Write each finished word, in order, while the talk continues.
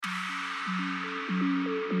Hey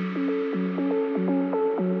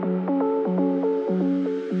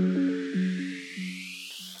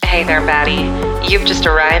there, baddie. You've just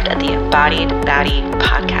arrived at the Embodied Baddie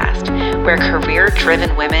podcast, where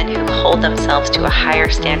career-driven women who hold themselves to a higher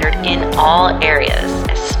standard in all areas,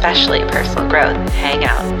 especially personal growth, hang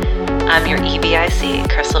out. I'm your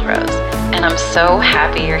EBIC, Crystal Rose, and I'm so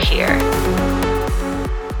happy you're here.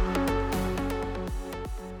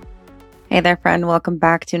 Hey there, friend. Welcome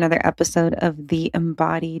back to another episode of the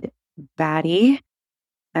Embodied Baddie.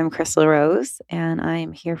 I'm Crystal Rose, and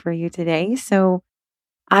I'm here for you today. So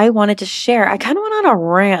I wanted to share, I kind of went on a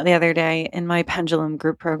rant the other day in my pendulum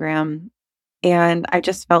group program, and I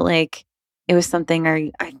just felt like it was something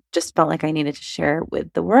I just felt like I needed to share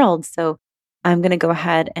with the world. So I'm going to go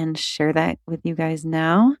ahead and share that with you guys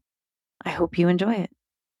now. I hope you enjoy it.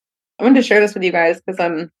 I wanted to share this with you guys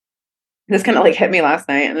because this kind of like hit me last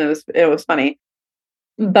night, and it was funny.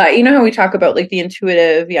 But you know how we talk about like the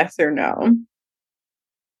intuitive yes or no?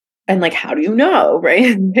 And like, how do you know,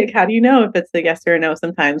 right? Like, how do you know if it's a yes or a no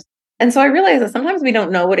sometimes? And so I realized that sometimes we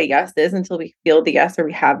don't know what a yes is until we feel the yes or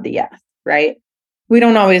we have the yes, right? We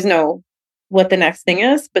don't always know what the next thing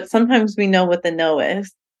is, but sometimes we know what the no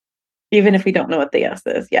is, even if we don't know what the yes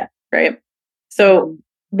is yet, right? So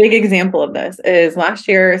big example of this is last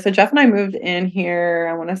year. So Jeff and I moved in here,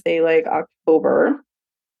 I want to say like October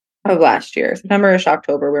of last year, September-ish,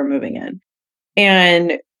 October, we're moving in.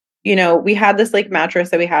 And you know, we had this like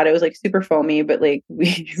mattress that we had. It was like super foamy, but like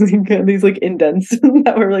we got these like indents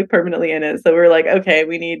that were like permanently in it. So we're like, okay,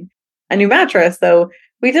 we need a new mattress. So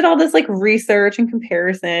we did all this like research and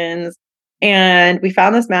comparisons, and we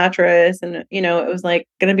found this mattress, and you know, it was like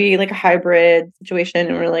going to be like a hybrid situation.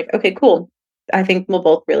 And we're like, okay, cool. I think we'll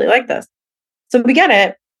both really like this. So we get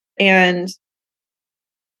it, and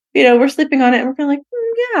you know, we're sleeping on it, and we're kind of like,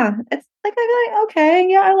 yeah, it's like, I like, okay,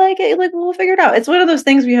 yeah, I like it. Like, we'll figure it out. It's one of those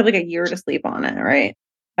things where you have like a year to sleep on it, right?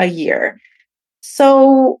 A year.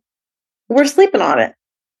 So we're sleeping on it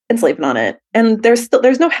and sleeping on it. And there's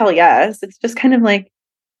no hell yes. It's just kind of like,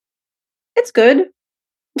 it's good.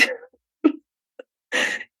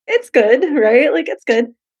 It's good, right? Like, it's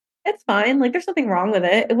good. It's fine. Like, there's nothing wrong with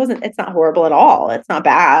it. It's not horrible at all. It's not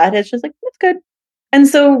bad. It's just like, it's good. And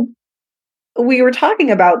so we were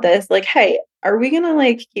talking about this, like, hey, are we going to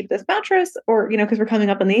like keep this mattress, or, you know, cause we're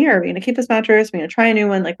coming up in the year, are we going to keep this mattress? We're going to try a new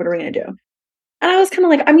one. Like, what are we going to do? And I was kind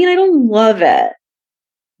of like, I mean, I don't love it,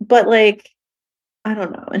 but like, I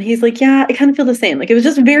don't know. And he's like, yeah, I kind of feel the same. Like, it was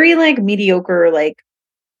just very like mediocre, like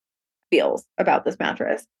feels about this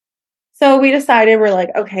mattress. So we decided, we're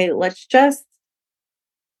like, okay, let's just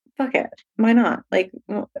fuck it. Why not? Like,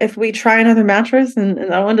 if we try another mattress and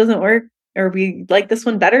that one doesn't work, or we like this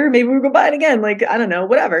one better, maybe we'll go buy it again. Like, I don't know,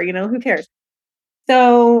 whatever, you know, who cares?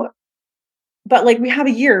 So, but like we have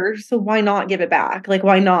a year, so why not give it back? Like,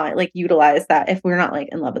 why not like utilize that if we're not like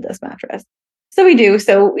in love with this mattress? So we do.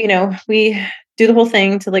 So, you know, we do the whole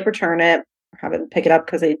thing to like return it, or have it pick it up,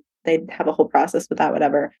 because they have a whole process with that,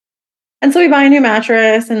 whatever. And so we buy a new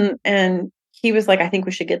mattress, and he was like, I think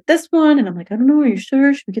we should get this one. And I'm like, I don't know, are you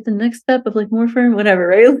sure? Should we get the next step of like more firm, whatever,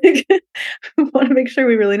 right? Like, I want to make sure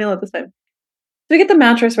we really nail it this time. So we get the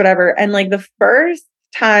mattress, whatever. And like the first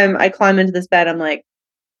time I climb into this bed, I'm like,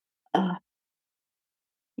 oh,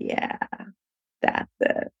 yeah, that's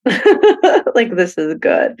it. Like, this is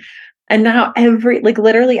good. And now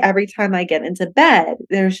literally every time I get into bed,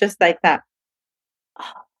 there's just like that.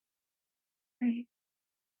 Oh, right.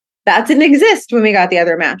 That didn't exist when we got the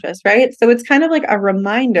other mattress, right? So it's kind of like a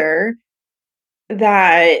reminder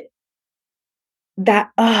that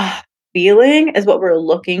feeling is what we're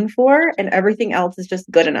looking for, and everything else is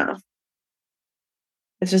just good enough.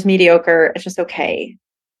 It's just mediocre. It's just okay.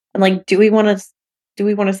 And like, do we want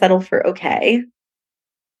to settle for okay?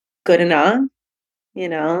 Good enough? You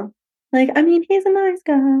know? Like, I mean, he's a nice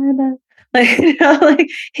guy, but like, you know, like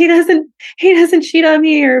he doesn't cheat on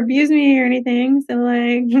me or abuse me or anything. So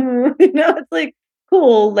like, you know, it's like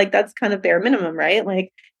cool. Like, that's kind of bare minimum, right?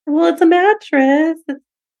 Like, well, it's a mattress. It's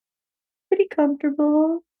pretty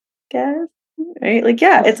comfortable, I guess. Right? Like,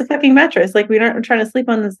 yeah, it's a fucking mattress. Like, we aren't trying to sleep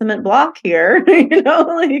on the cement block here. You know,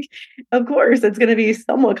 like, of course it's gonna be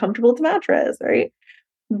somewhat comfortable. It's a mattress, right?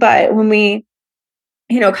 But when we,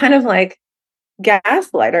 you know, kind of like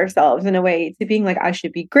gaslight ourselves in a way to being like, I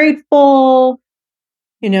should be grateful,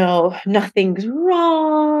 you know, nothing's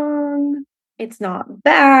wrong, it's not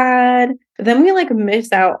bad, then we like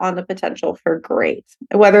miss out on the potential for great,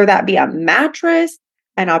 whether that be a mattress,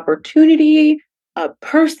 an opportunity, a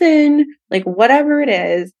person, like whatever it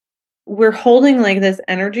is. we're holding like this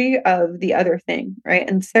energy of the other thing, right?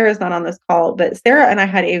 And Sarah's not on this call, but Sarah and I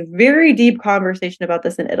had a very deep conversation about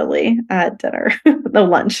this in Italy at dinner, the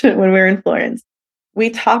lunch when we were in Florence. We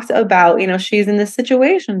talked about, she's in this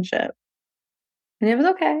situationship and it was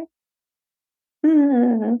okay.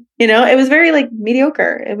 It was very like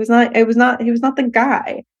mediocre. He was not the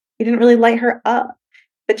guy. He didn't really light her up,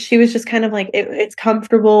 but she was just kind of like, it's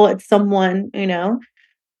comfortable. It's someone. And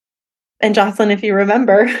Jocelyn, if you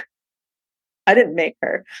remember, I didn't make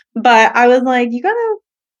her, but I was like, you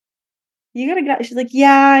gotta get, she's like,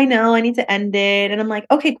 yeah, I know, I need to end it. And I'm like,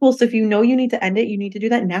 okay, cool. So if you know you need to end it, you need to do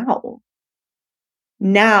that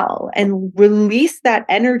now, and release that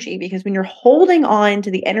energy, because when you're holding on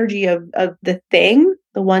to the energy of the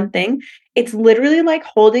one thing, it's literally like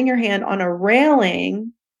holding your hand on a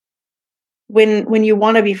railing when you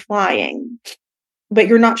want to be flying, but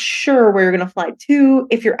you're not sure where you're going to fly to,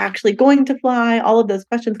 if you're actually going to fly. All of those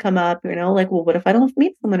questions come up, like, well, what if I don't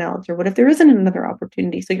meet someone else? Or what if there isn't another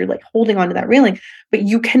opportunity? So you're like holding on to that railing, but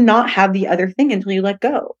you cannot have the other thing until you let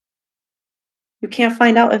go. You can't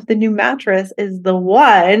find out if the new mattress is the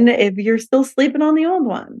one if you're still sleeping on the old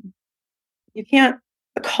one. You can't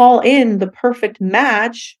call in the perfect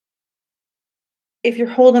match if you're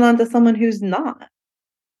holding on to someone who's not.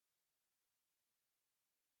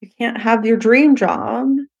 You can't have your dream job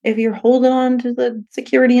if you're holding on to the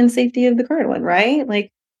security and safety of the current one, right?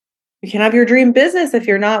 Like, you can have your dream business if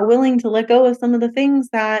you're not willing to let go of some of the things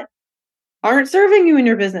that aren't serving you in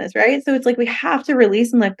your business, right? So it's like we have to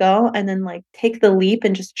release and let go, and then like take the leap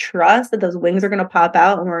and just trust that those wings are going to pop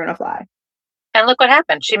out and we're going to fly. And look what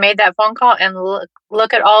happened. She made that phone call, and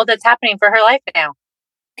look at all that's happening for her life now.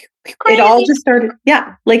 It all Crazy. just started,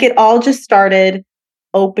 yeah, like it all just started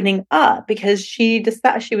opening up because she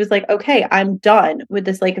decided, she was like, okay, I'm done with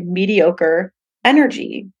this like mediocre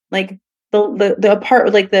energy. Like the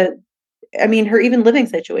part, like I mean, her even living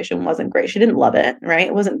situation wasn't great. She didn't love it, right?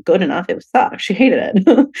 It wasn't good enough. It was sucked. She hated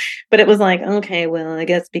it. But it was like, okay, well, I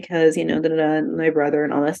guess because, my brother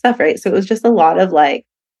and all this stuff, right? So it was just a lot of like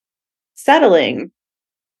settling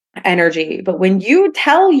energy. But when you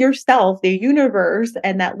tell yourself, the universe,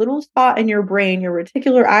 and that little spot in your brain, your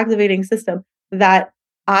reticular activating system, that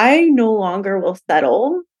I no longer will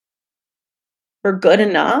settle for good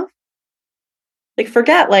enough, like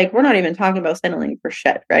forget, like we're not even talking about settling for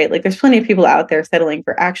shit, right? Like there's plenty of people out there settling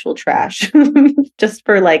for actual trash just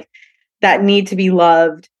for like that need to be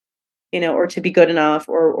loved, or to be good enough,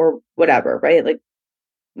 or whatever, right? Like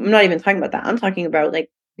I'm not even talking about that. I'm talking about like,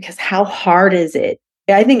 because how hard is it?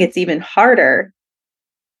 I think it's even harder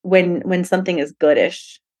when something is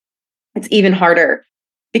goodish. It's even harder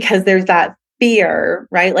because there's that fear,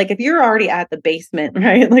 right? Like if you're already at the basement,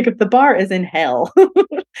 right? Like if the bar is in hell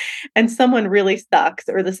and someone really sucks,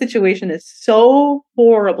 or the situation is so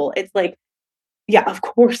horrible, it's like, yeah, of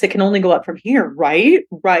course it can only go up from here, right?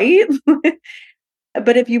 Right.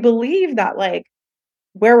 But if you believe that like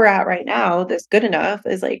where we're at right now, this good enough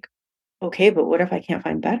is like, okay, but what if I can't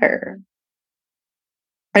find better?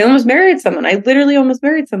 I almost married someone. I literally almost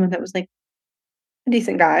married someone that was like a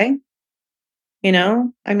decent guy.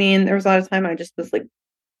 I mean, there was a lot of time I just was like,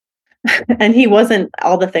 and he wasn't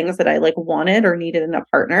all the things that I like wanted or needed in a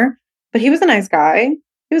partner, but he was a nice guy.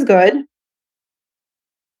 He was good.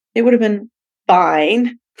 It would have been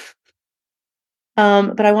fine.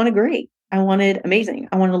 But I wanted great. I wanted amazing.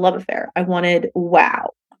 I wanted a love affair. I wanted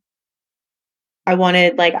wow. I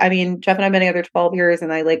wanted like, I mean, Jeff and I've been together 12 years,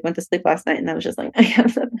 and I like went to sleep last night and I was just like, I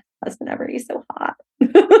have the best husband ever. He's so hot.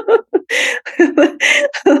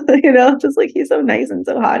 Just like he's so nice and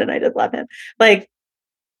so hot, and I just love him. Like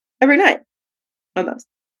every night almost,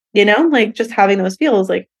 like just having those feels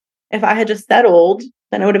like if I had just settled,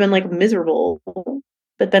 then I would have been like miserable.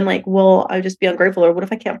 But then like, well, I would just be ungrateful. Or what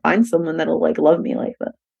if I can't find someone that'll like love me like that?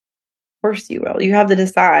 Of course you will. You have to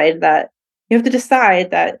decide that if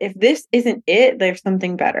this isn't it, there's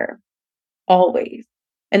something better. Always.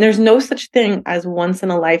 And there's no such thing as once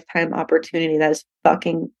in a lifetime opportunity. That is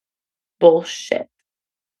fucking bullshit.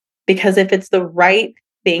 Because if it's the right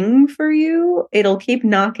thing for you, it'll keep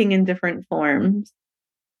knocking in different forms.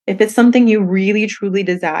 If it's something you really truly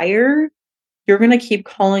desire, you're going to keep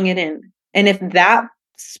calling it in. And if that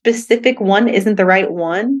specific one isn't the right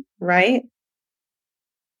one, right?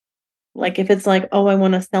 Like if it's like, oh, I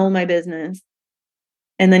want to sell my business.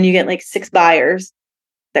 And then you get like 6 buyers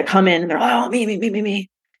that come in and they're, oh, me,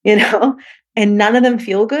 and none of them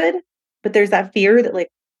feel good. But there's that fear that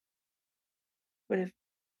like,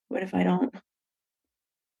 what if I don't,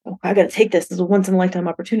 oh, I got to take this. This is a once in a lifetime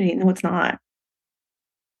opportunity. No, it's not.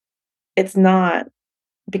 It's not,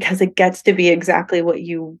 because it gets to be exactly what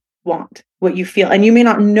you want, what you feel. And you may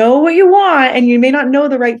not know what you want, and you may not know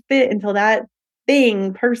the right fit until that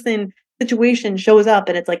thing, person, situation shows up.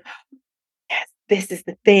 And it's like, yes, this is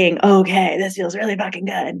the thing. Okay, this feels really fucking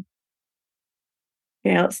good.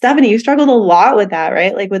 You know, Stephanie, you struggled a lot with that,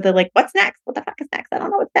 right? Like with the like, what's next? What the fuck is next? I don't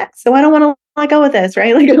know what's next. So I don't want to let go with this,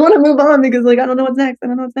 right? Like I want to move on because like I don't know what's next. I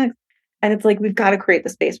don't know what's next. And it's like we've got to create the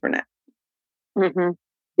space for next. Mm-hmm.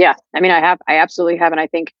 Yeah. I mean, I absolutely have. And I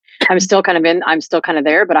think I'm still kind of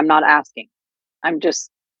there, but I'm not asking. I'm just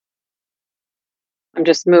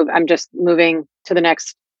moving to the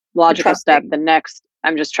next logical step.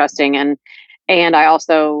 I'm just trusting. And I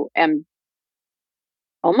also am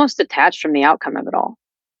almost detached from the outcome of it all,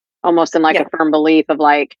 almost in like a firm belief of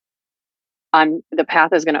like, the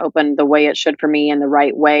path is going to open the way it should for me in the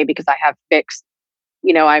right way, because I have fixed,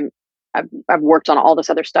 I've worked on all this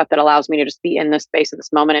other stuff that allows me to just be in this space at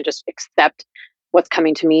this moment and just accept what's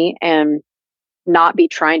coming to me and not be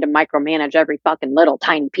trying to micromanage every fucking little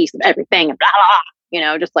tiny piece of everything and blah, blah,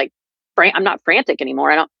 blah. Just like, I'm not frantic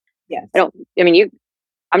anymore. I'm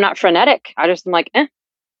not frenetic. I just am like,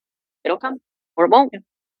 it'll come or it won't. Yeah.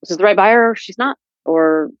 This is the right buyer or she's not,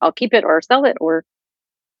 or I'll keep it or sell it or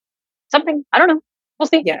something. I don't know. We'll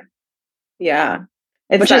see. Yeah. Yeah.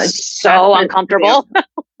 Which is so uncomfortable.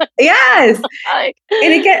 Yes.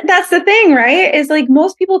 And that's the thing, right? Is like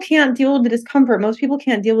most people can't deal with the discomfort. Most people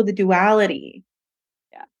can't deal with the duality.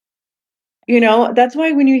 Yeah. That's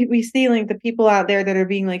why when we see like the people out there that are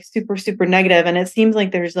being like super, super negative, and it seems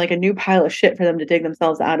like there's like a new pile of shit for them to dig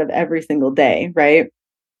themselves out of every single day, right?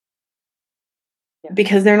 Yeah.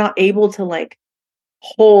 Because they're not able to like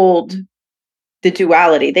hold the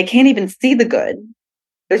duality. They can't even see the good.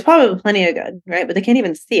 There's probably plenty of good, right? But they can't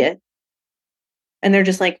even see it. And they're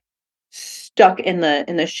just like stuck in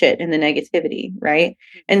the shit, in the negativity, right?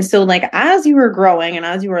 And so like as you were growing and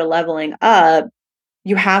as you were leveling up,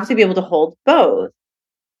 you have to be able to hold both.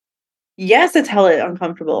 Yes, it's hella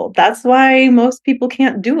uncomfortable. That's why most people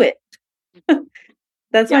can't do it.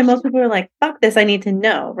 That's why most people are like, fuck this, I need to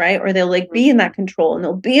know, right? Or they'll like be in that control and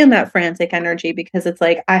they'll be in that frantic energy because it's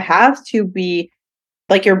like, I have to be,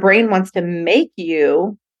 like your brain wants to make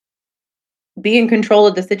you be in control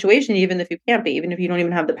of the situation, even if you can't be, even if you don't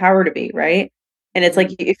even have the power to be, right? And it's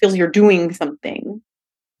like, it feels you're doing something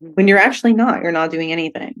when you're actually not. You're not doing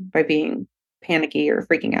anything by being panicky or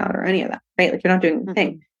freaking out or any of that, right? Like you're not doing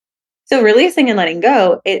anything. So releasing and letting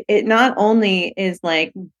go, it not only is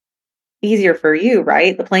like easier for you,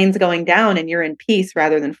 right? The plane's going down and you're in peace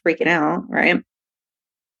rather than freaking out, right?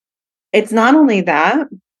 It's not only that,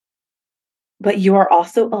 but you are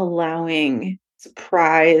also allowing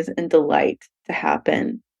surprise and delight to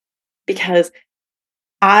happen. Because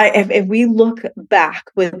if we look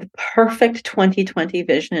back with perfect 2020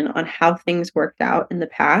 vision on how things worked out in the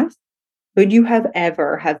past, would you have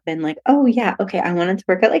ever have been like, oh yeah, okay, I wanted to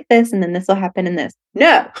work out like this and then this will happen in this?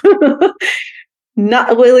 No.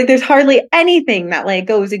 Not like there's hardly anything that like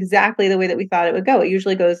goes exactly the way that we thought it would go. It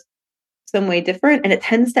usually goes some way different, and it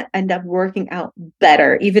tends to end up working out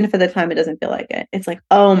better, even if at the time it doesn't feel like it. It's like,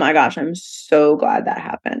 oh my gosh, I'm so glad that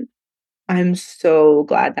happened. I'm so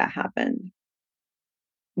glad that happened.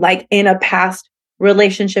 Like in a past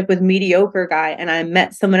relationship with mediocre guy, and I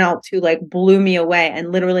met someone else who like blew me away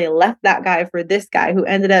and literally left that guy for this guy who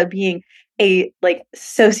ended up being a like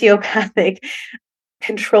sociopathic,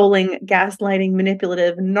 controlling, gaslighting,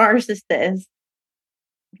 manipulative narcissist.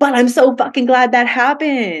 But I'm so fucking glad that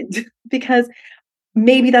happened because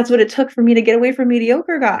maybe that's what it took for me to get away from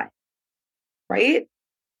mediocre guy. Right?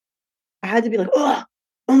 I had to be like, oh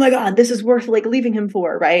my God, this is worth like leaving him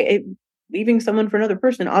for, right? Leaving someone for another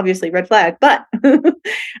person, obviously red flag. But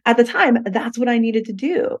at the time, that's what I needed to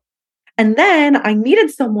do. And then I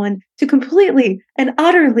needed someone to completely and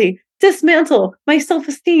utterly dismantle my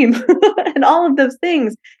self-esteem and all of those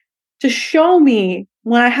things to show me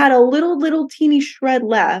when I had a little teeny shred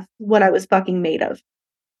left what I was fucking made of.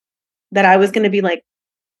 That I was going to be like,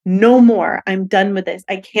 no more. I'm done with this.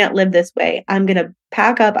 I can't live this way. I'm going to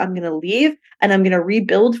pack up. I'm going to leave and I'm going to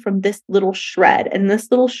rebuild from this little shred. And this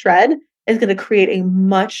little shred is going to create a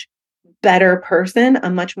much better person, a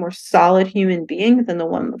much more solid human being than the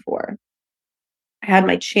one before. I had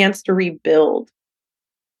my chance to rebuild.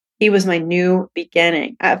 He was my new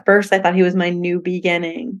beginning. At first, I thought he was my new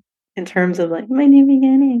beginning in terms of like my new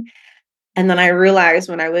beginning. And then I realized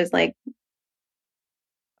when I was like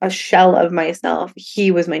a shell of myself, he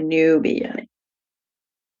was my new beginning.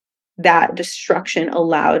 That destruction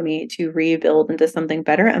allowed me to rebuild into something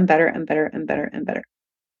better and better and better and better and better.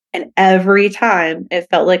 And every time it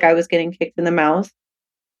felt like I was getting kicked in the mouth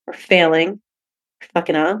or failing, or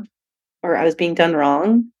fucking up, or I was being done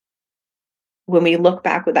wrong. when we look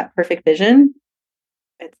back with that perfect vision,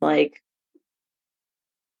 it's like,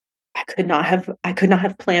 I could not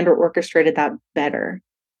have planned or orchestrated that better.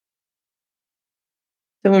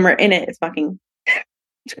 So when we're in it, it's fucking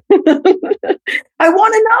I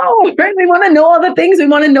want to know, right? We want to know all the things. We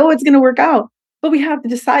want to know it's going to work out. But we have to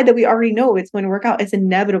decide that we already know it's going to work out. It's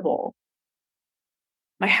inevitable.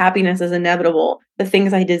 My happiness is inevitable. The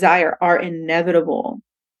things I desire are inevitable.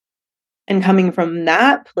 And coming from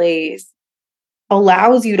that place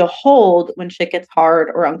allows you to hold when shit gets hard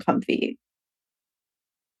or uncomfy.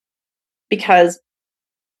 Because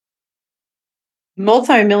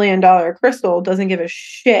multi-million-dollar Crystal doesn't give a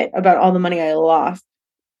shit about all the money I lost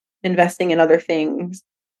investing in other things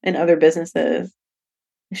and other businesses.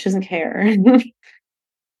 She doesn't care.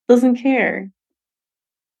 Doesn't care.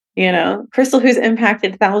 You know, Crystal, who's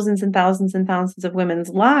impacted thousands and thousands and thousands of women's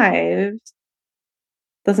lives,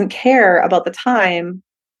 doesn't care about the time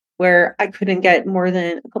where I couldn't get more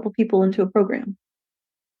than a couple people into a program.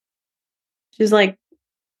 She's like,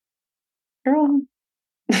 girl,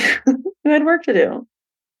 you had work to do.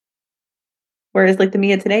 Whereas like the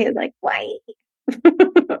Mia today is like, why?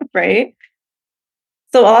 Right?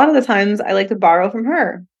 So a lot of the times I like to borrow from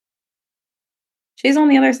her. She's on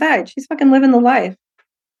the other side. She's fucking living the life.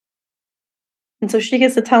 And so she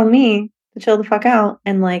gets to tell me to chill the fuck out.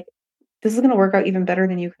 And like, this is going to work out even better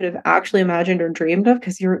than you could have actually imagined or dreamed of.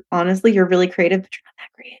 Because you're really creative, but you're not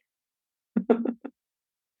that creative.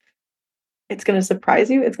 It's going to surprise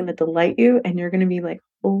you. It's going to delight you. And you're going to be like,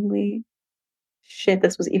 holy shit,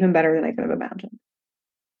 this was even better than I could have imagined.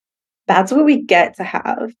 That's what we get to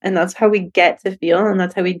have. And that's how we get to feel. And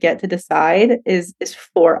that's how we get to decide is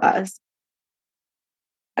for us.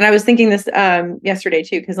 And I was thinking this yesterday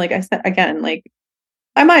too, because like I said, again, like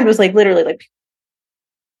my mind was like literally like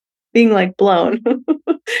being like blown.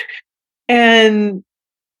 and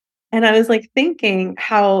I was like thinking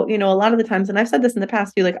how, you know, a lot of the times, and I've said this in the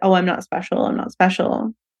past too, like, oh, I'm not special. I'm not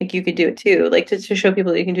special. Like you could do it too. Like to show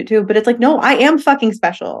people that you can do it too. But it's like, no, I am fucking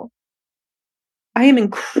special. I am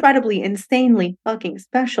incredibly, insanely fucking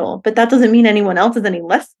special. But that doesn't mean anyone else is any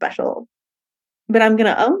less special. But I'm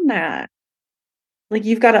going to own that. Like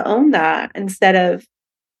you've got to own that instead of,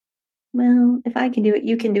 well, if I can do it,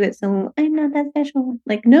 you can do it. So I'm not that special.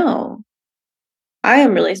 Like, no, I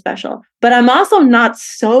am really special. But I'm also not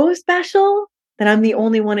so special that I'm the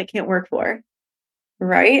only one it can't work for.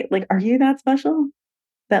 Right? Like, are you that special?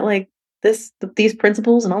 That like these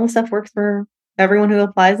principles and all this stuff works for everyone who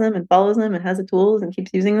applies them and follows them and has the tools and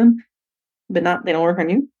keeps using them, but they don't work on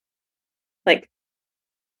you? Like,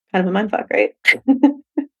 kind of a mindfuck, right?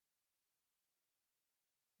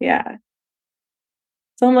 Yeah.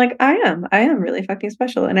 So I'm like, I am really fucking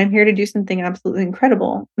special. And I'm here to do something absolutely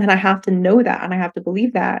incredible. And I have to know that. And I have to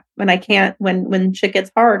believe that. And I can't, when shit gets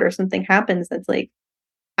hard or something happens that's like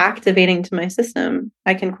activating to my system,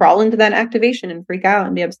 I can crawl into that activation and freak out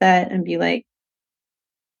and be upset and be like,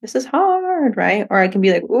 this is hard, right? Or I can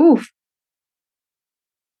be like, oof,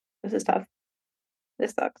 this is tough.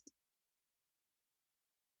 This sucks.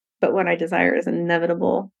 But what I desire is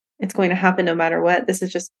inevitable. It's going to happen no matter what. This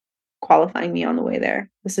is just qualifying me on the way there.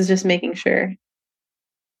 This is just making sure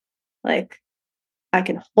like I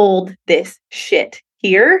can hold this shit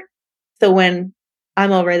here. So when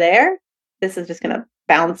I'm over there, this is just going to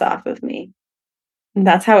bounce off of me. And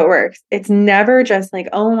that's how it works. It's never just like,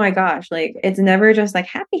 oh my gosh, like it's never just like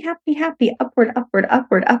happy, happy, happy, upward, upward,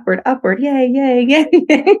 upward, upward, upward, yay, yay, yay,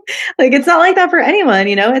 yay. Like it's not like that for anyone,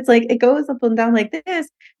 you know? It's like it goes up and down like this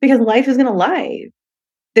because life is gonna lie.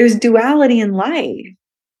 There's duality in life.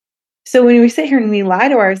 So when we sit here and we lie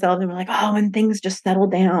to ourselves and we're like, oh, when things just settle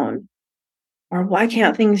down, or why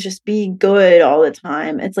can't things just be good all the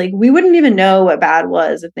time? It's like we wouldn't even know what bad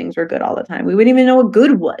was if things were good all the time. We wouldn't even know what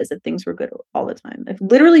good was if things were good all the time. If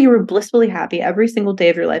literally you were blissfully happy every single day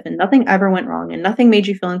of your life and nothing ever went wrong and nothing made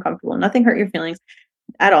you feel uncomfortable, nothing hurt your feelings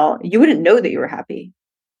at all, you wouldn't know that you were happy.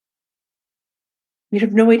 You'd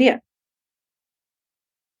have no idea.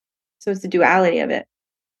 So it's the duality of it.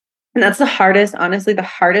 And that's the hardest, honestly, the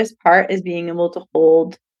hardest part is being able to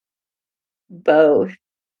hold both.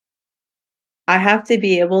 I have to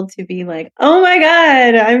be able to be like, oh my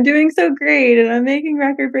God, I'm doing so great and I'm making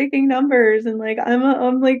record breaking numbers and like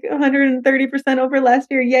I'm like 130% over last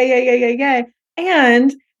year. Yay, yay, yay, yay, yay.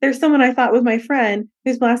 And there's someone I thought was my friend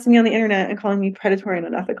who's blasting me on the internet and calling me predatory and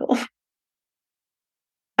unethical.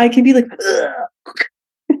 I can be like,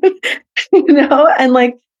 you know, and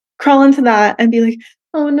like crawl into that and be like,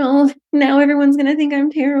 oh no, now everyone's gonna think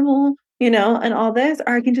I'm terrible, you know, and all this.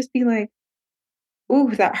 Or I can just be like,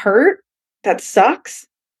 ooh, that hurt. That sucks.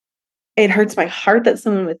 it hurts my heart that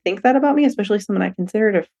someone would think that about me, especially someone I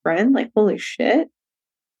considered a friend. Like, holy shit.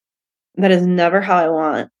 That is never how I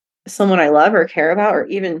want someone I love or care about, or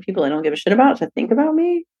even people I don't give a shit about, to think about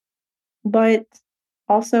me. But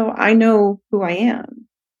also, I know who I am.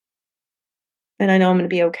 And I know I'm going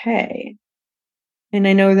to be okay. And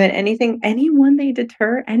I know that anyone they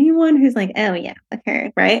deter, anyone who's like, oh yeah,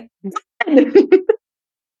 okay, right?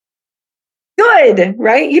 Good,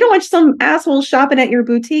 right? You don't want some asshole shopping at your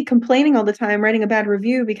boutique complaining all the time, writing a bad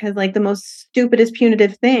review because like the most stupidest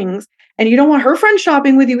punitive things. And you don't want her friend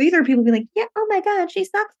shopping with you either. People be like, yeah, oh my God, she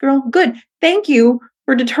sucks, girl. Good. Thank you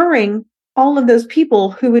for deterring all of those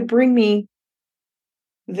people who would bring me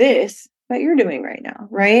this that you're doing right now,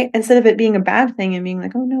 right? Instead of it being a bad thing and being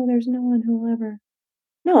like, oh no, there's no one who will ever.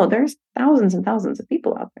 No, there's thousands and thousands of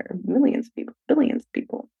people out there, millions of people, billions of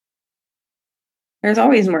people. There's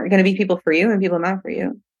always more going to be people for you and people not for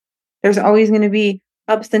you. There's always going to be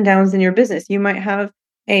ups and downs in your business. You might have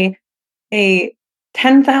a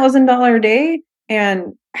 $10,000 day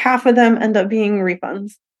and half of them end up being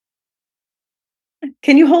refunds.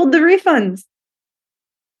 Can you hold the refunds?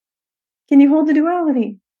 Can you hold the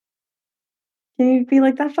duality? Can you be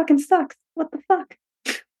like, that fucking sucks? What the fuck?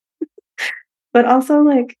 But also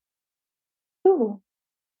like, oh,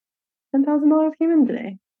 $10,000 came in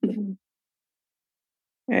today.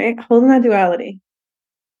 Right? Holding that duality.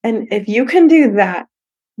 And if you can do that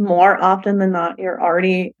more often than not, you're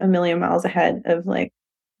already a million miles ahead of like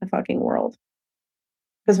the fucking world.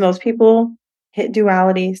 Because most people hit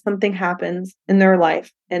duality, something happens in their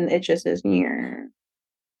life and it just is near.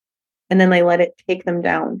 And then they let it take them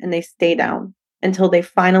down and they stay down until they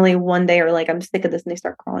finally one day are like, I'm sick of this, and they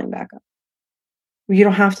start crawling back up. You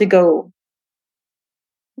don't have to go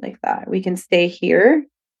like that. We can stay here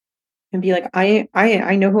and be like, I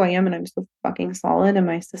know who I am and I'm so fucking solid in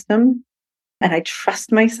my system. And I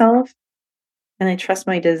trust myself and I trust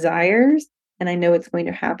my desires and I know it's going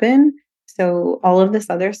to happen. So all of this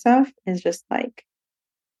other stuff is just like,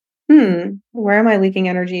 where am I leaking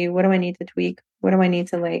energy? What do I need to tweak? What do I need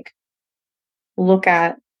to like look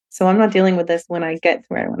at? So I'm not dealing with this when I get to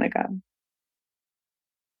where I want to go.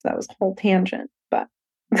 So that was a whole tangent, but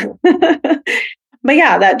but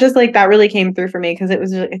yeah, that just like that really came through for me because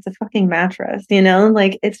it's a fucking mattress, you know,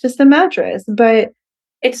 like it's just a mattress, but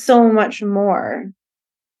it's so much more.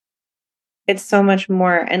 It's so much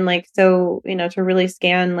more. And like, so, you know, to really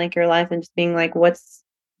scan like your life and just being like, what's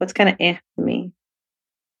kind of to me?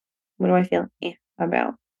 What do I feel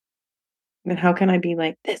about? And how can I be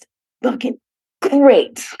like this fucking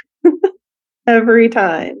great every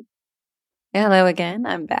time? Hello again.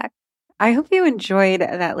 I'm back. I hope you enjoyed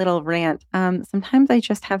that little rant. Sometimes I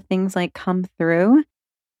just have things like come through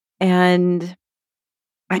and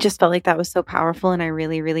I just felt like that was so powerful and I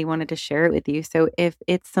really, really wanted to share it with you. So if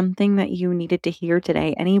it's something that you needed to hear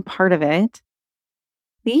today, any part of it,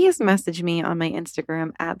 please message me on my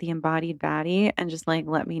Instagram at the Embodied Baddie and just like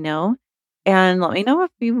let me know. And let me know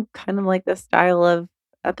if you kind of like this style of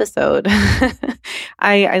episode.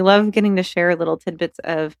 I love getting to share little tidbits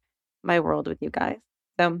of my world with you guys.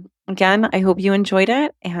 So again, I hope you enjoyed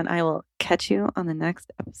it and I will catch you on the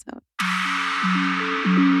next episode.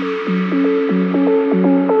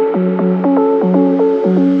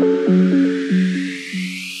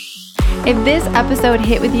 If this episode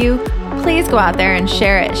hit with you, please go out there and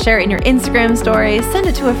share it. Share it in your Instagram stories, send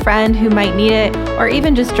it to a friend who might need it, or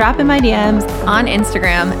even just drop in my DMs on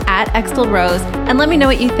Instagram at XtelRose and let me know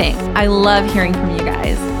what you think. I love hearing from you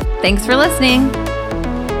guys. Thanks for listening.